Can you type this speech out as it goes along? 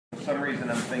For some reason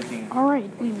I'm thinking...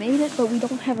 Alright, we made it, but we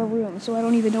don't have a room, so I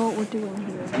don't even know what we're doing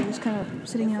here. We're just kind of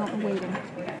sitting out and waiting.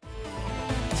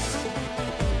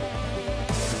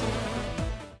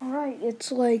 Alright,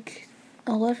 it's like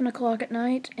 11 o'clock at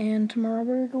night, and tomorrow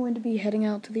we're going to be heading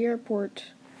out to the airport.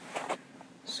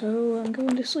 So I'm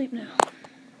going to sleep now.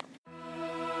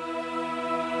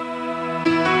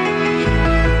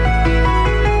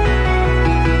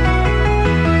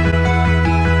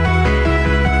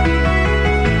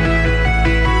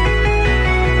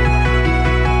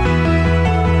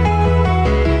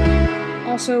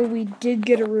 Also, we did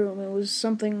get a room. It was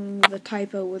something with a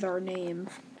typo with our name.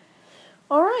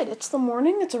 Alright, it's the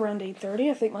morning. It's around 8:30.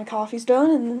 I think my coffee's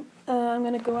done, and I'm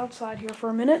going to go outside here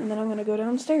for a minute, and then I'm going to go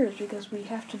downstairs, because we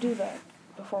have to do that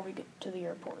before we get to the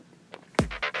airport.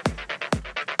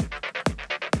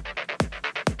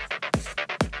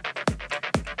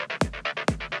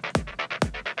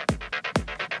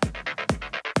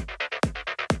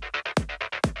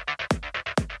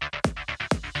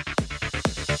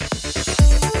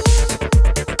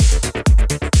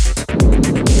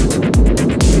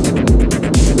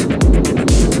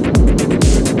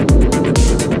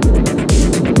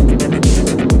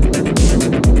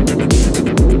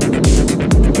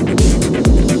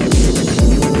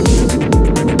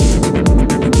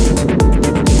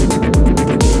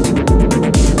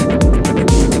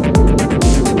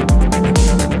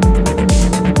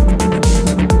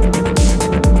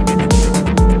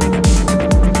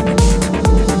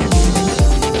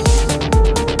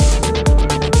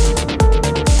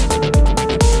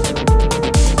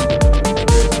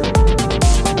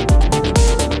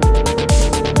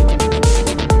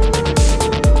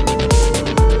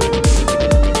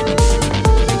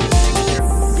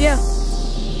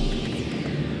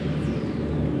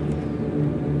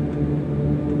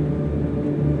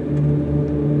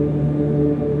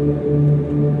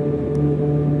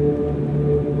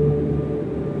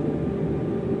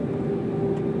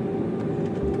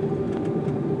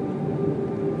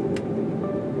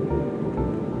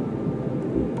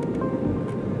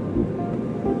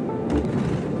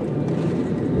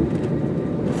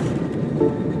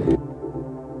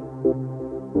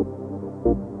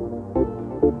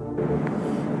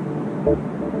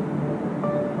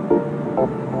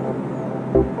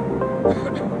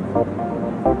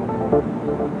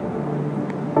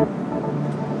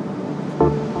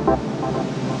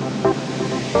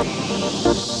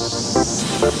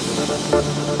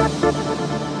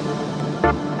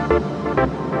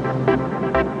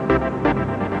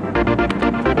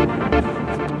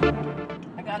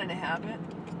 I got in a habit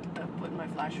of putting my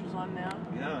flashers on now.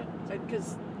 Yeah.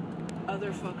 Because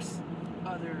other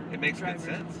It makes good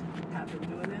sense. have been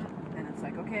doing that, and it's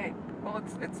like, okay. Well,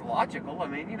 it's logical. I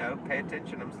mean, you know, pay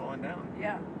attention. I'm slowing down.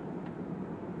 Yeah.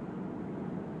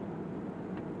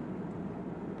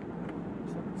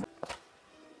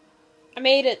 I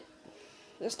made it.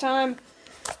 This time.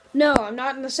 No, I'm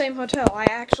not in the same hotel.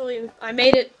 I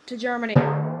made it to Germany.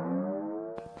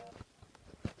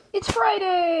 It's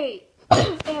Friday!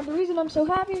 And the reason I'm so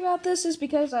happy about this is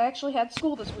because I actually had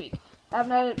school this week. I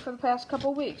haven't had it for the past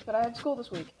couple weeks, but I had school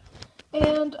this week.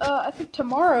 And I think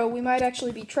tomorrow we might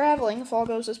actually be traveling if all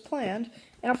goes as planned.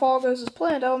 And if all goes as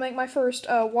planned, I'll make my first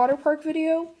water park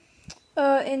video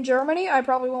in Germany. I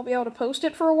probably won't be able to post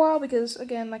it for a while because,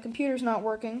 again, my computer's not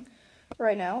working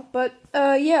right now. But,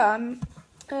 yeah,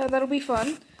 that'll be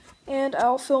fun. And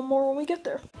I'll film more when we get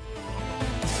there.